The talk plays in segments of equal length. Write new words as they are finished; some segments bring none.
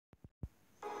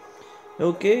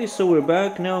Okay, so we're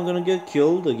back. Now I'm gonna get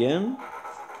killed again.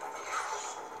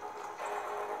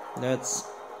 That's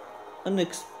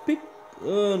unexpected,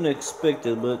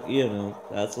 but you know,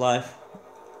 that's life.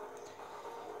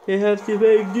 You have to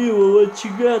make do with what you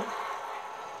got.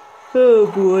 Oh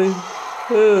boy.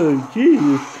 Oh,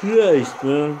 Jesus Christ,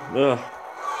 man. Ugh.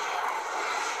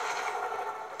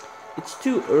 It's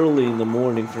too early in the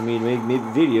morning for me to make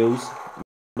videos,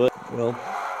 but, well,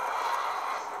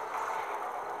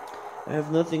 I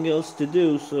have nothing else to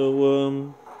do,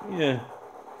 so, yeah.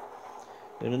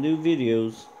 Gonna do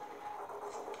videos.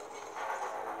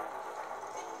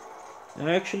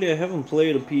 Actually, I haven't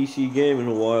played a PC game in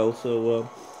a while, so,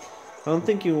 I'm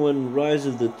thinking when Rise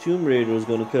of the Tomb Raider is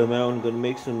gonna come out, I'm gonna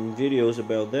make some videos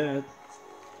about that.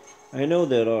 I know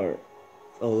there are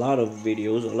a lot of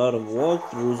videos, a lot of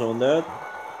walkthroughs on that,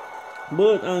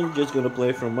 but I'm just gonna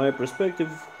play from my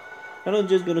perspective, and I'm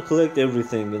just gonna collect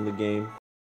everything in the game,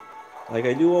 like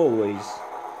I do always.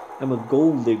 I'm a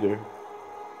gold digger.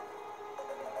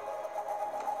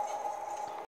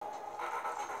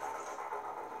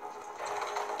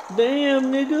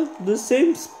 Damn, nigga, the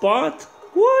same spot?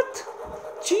 What?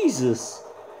 Jesus.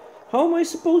 How am I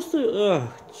supposed to...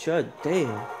 God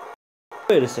damn.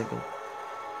 Wait a second.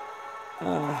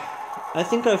 I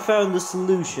think I found the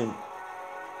solution.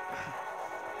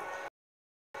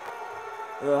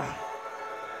 Uh,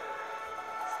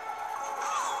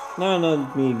 no,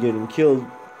 not me getting killed.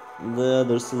 The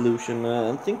other solution.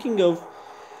 I'm thinking of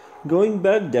going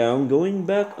back down, going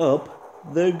back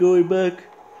up, then going back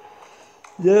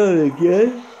down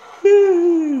again.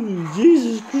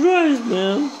 Jesus Christ,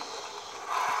 man.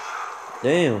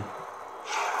 Damn.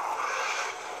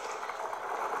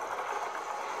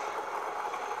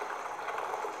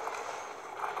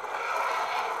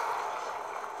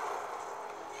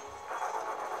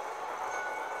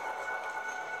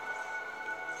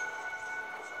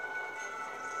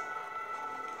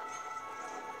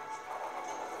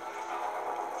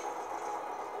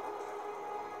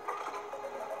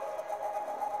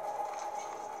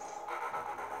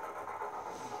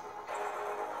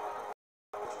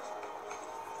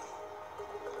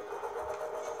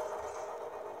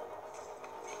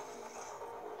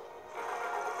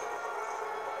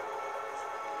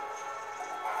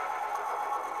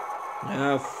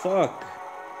 Ah, fuck.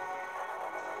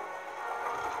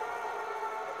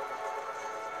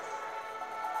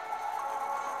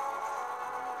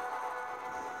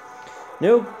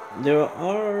 Nope,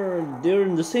 they're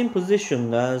in the same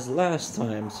position as last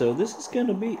time, so this is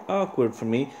gonna be awkward for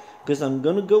me, because I'm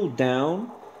gonna go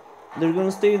down, they're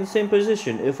gonna stay in the same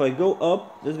position. If I go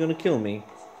up, they're gonna kill me.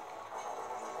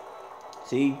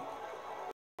 See?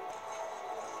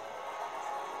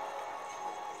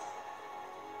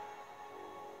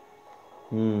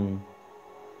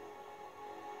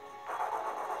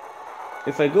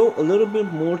 If I go a little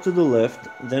bit more to the left,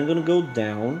 then I'm gonna go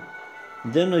down,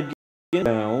 then again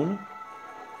down,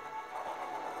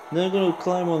 then I'm gonna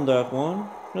climb on that one.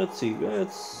 Let's see,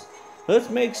 let's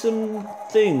make some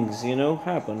things, you know,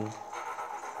 happen.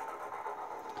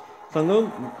 If I'm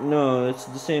going, no, it's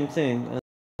the same thing.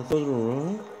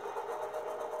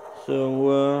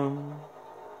 So,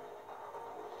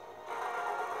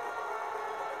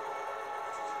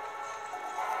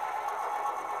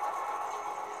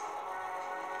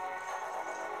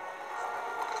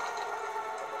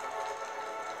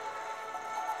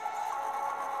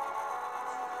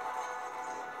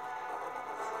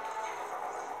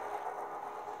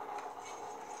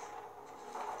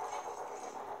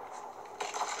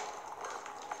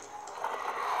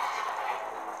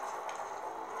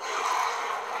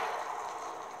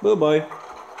 bye-bye.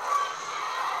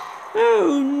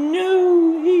 Oh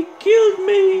no, he killed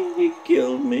me, he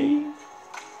killed me.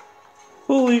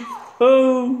 Holy,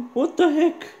 oh, what the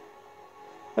heck?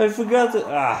 I forgot to,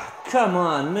 come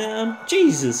on, man.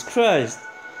 Jesus Christ.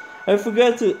 I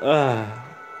forgot to,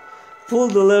 pull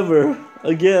the lever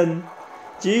again.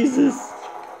 Jesus.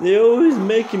 They're always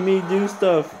making me do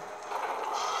stuff.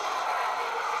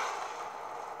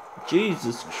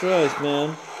 Jesus Christ,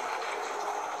 man.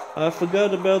 I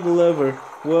forgot about the lever.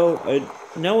 Well,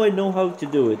 now I know how to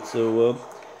do it, so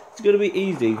it's gonna be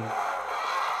easy.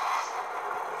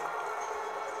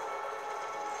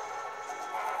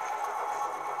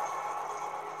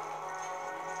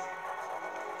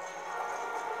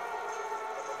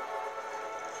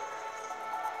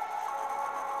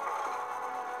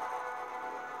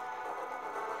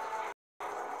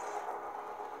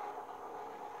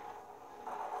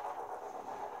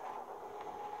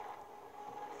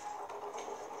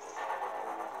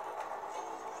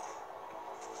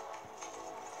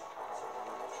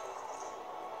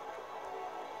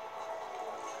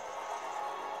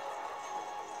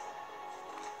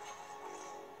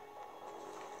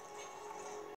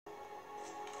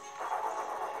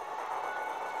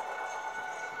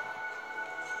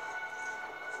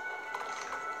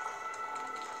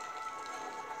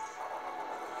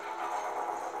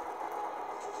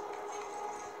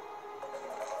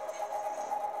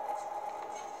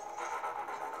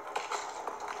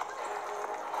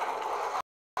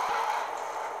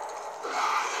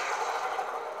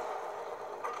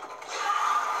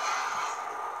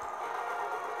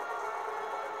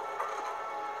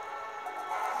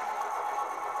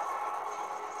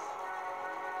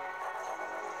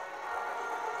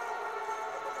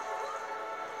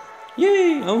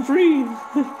 Yay, I'm free!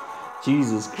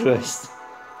 Jesus Christ.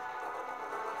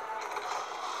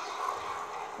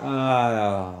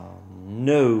 Ah,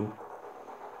 no.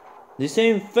 This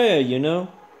ain't fair, you know?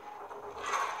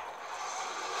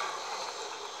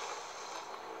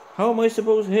 How am I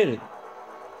supposed to hit it?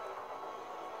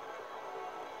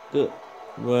 Good.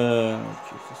 Well,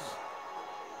 Jesus.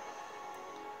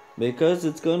 Because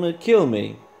it's gonna kill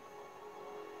me.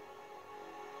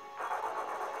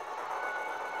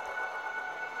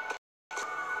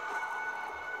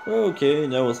 Okay,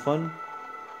 that was fun.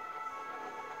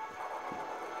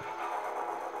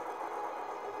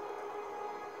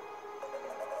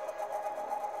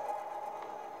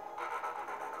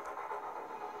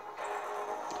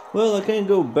 Well, I can't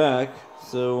go back,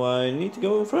 so I need to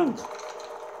go in front.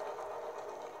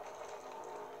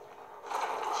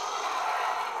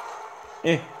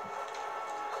 Eh.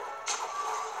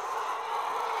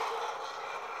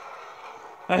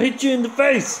 I hit you in the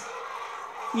face!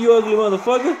 You ugly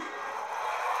motherfucker!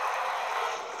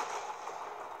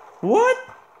 What?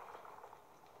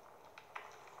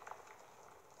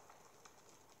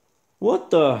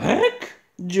 What the heck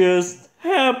just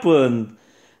happened?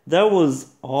 That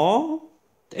was all?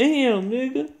 Damn,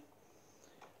 nigga.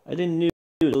 I didn't know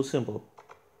it was so simple.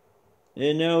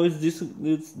 And now it's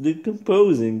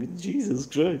decomposing. Jesus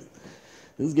Christ.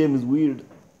 This game is weird.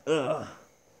 Ugh.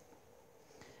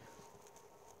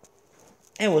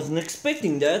 I wasn't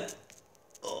expecting that.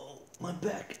 Oh, my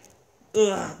back.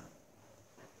 Ugh.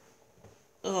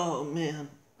 Oh, man.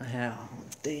 Ow,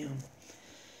 damn.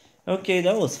 Okay,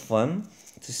 that was fun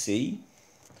to see.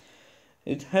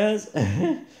 It has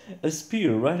a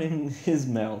spear right in his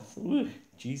mouth. Ooh,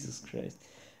 Jesus Christ.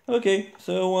 Okay,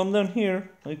 so I'm done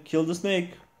here. I killed the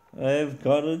snake. I've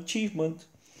got an achievement.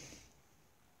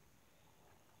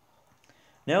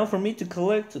 Now for me to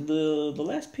collect the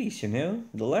last piece, you know?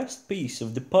 The last piece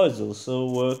of the puzzle,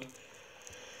 so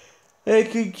I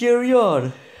can carry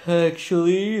on.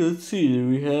 Actually, let's see, do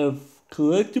we have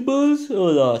collectibles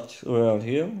or not around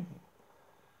here?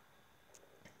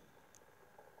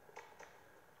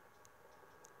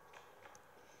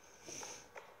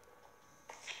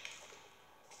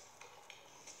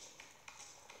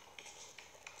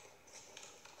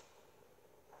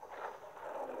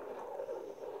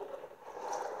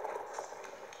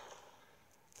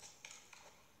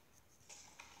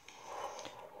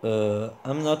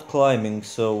 I'm not climbing,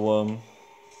 so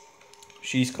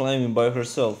she's climbing by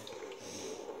herself.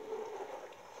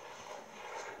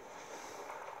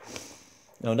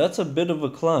 Now that's a bit of a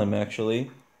climb,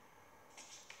 actually.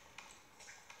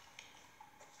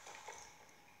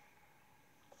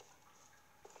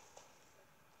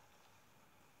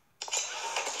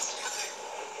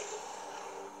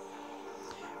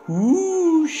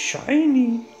 Ooh,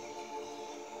 shiny.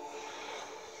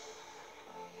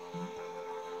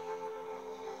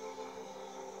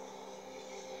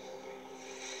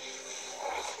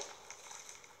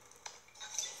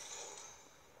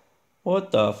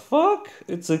 What the fuck?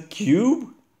 It's a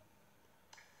cube?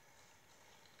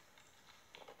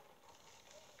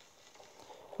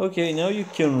 Okay, now you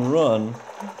can run.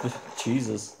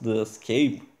 Jesus, the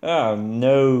escape. Ah,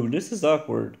 no, this is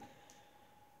awkward.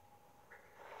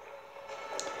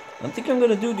 I think I'm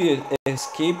gonna do the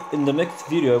escape in the next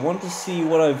video. I want to see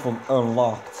what I've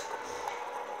unlocked.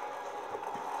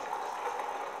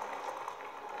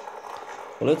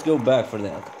 Well, let's go back for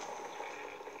that.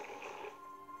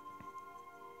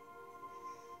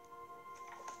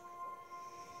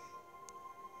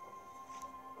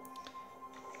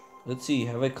 Let's see,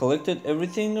 have I collected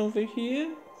everything over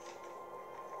here?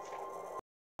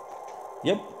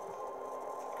 Yep.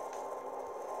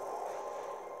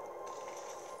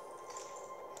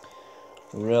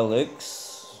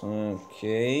 Relics.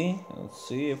 Okay, let's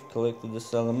see, I've collected the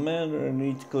salamander. I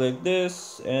need to collect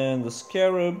this, and the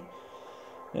scarab,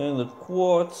 and the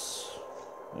quartz,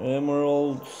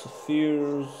 emeralds,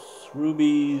 sapphires,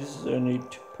 rubies, I need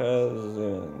topaz,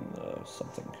 and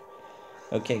something.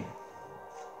 Okay.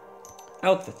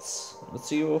 Outfits. Let's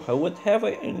see what have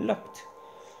I unlocked.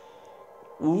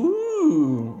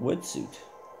 Ooh, wetsuit.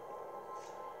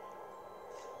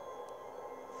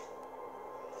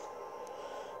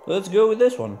 Let's go with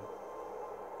this one.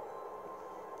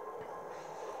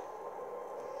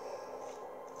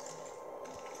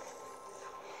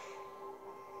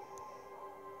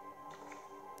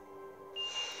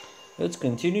 Let's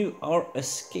continue our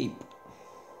escape.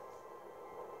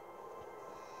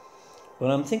 But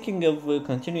I'm thinking of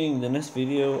continuing the next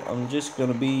video. I'm just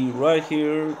gonna be right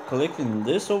here collecting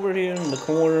this over here in the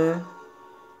corner.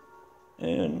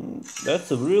 And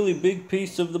that's a really big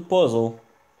piece of the puzzle.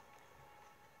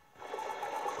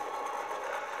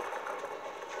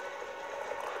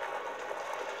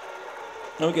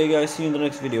 Okay guys, see you in the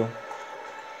next video.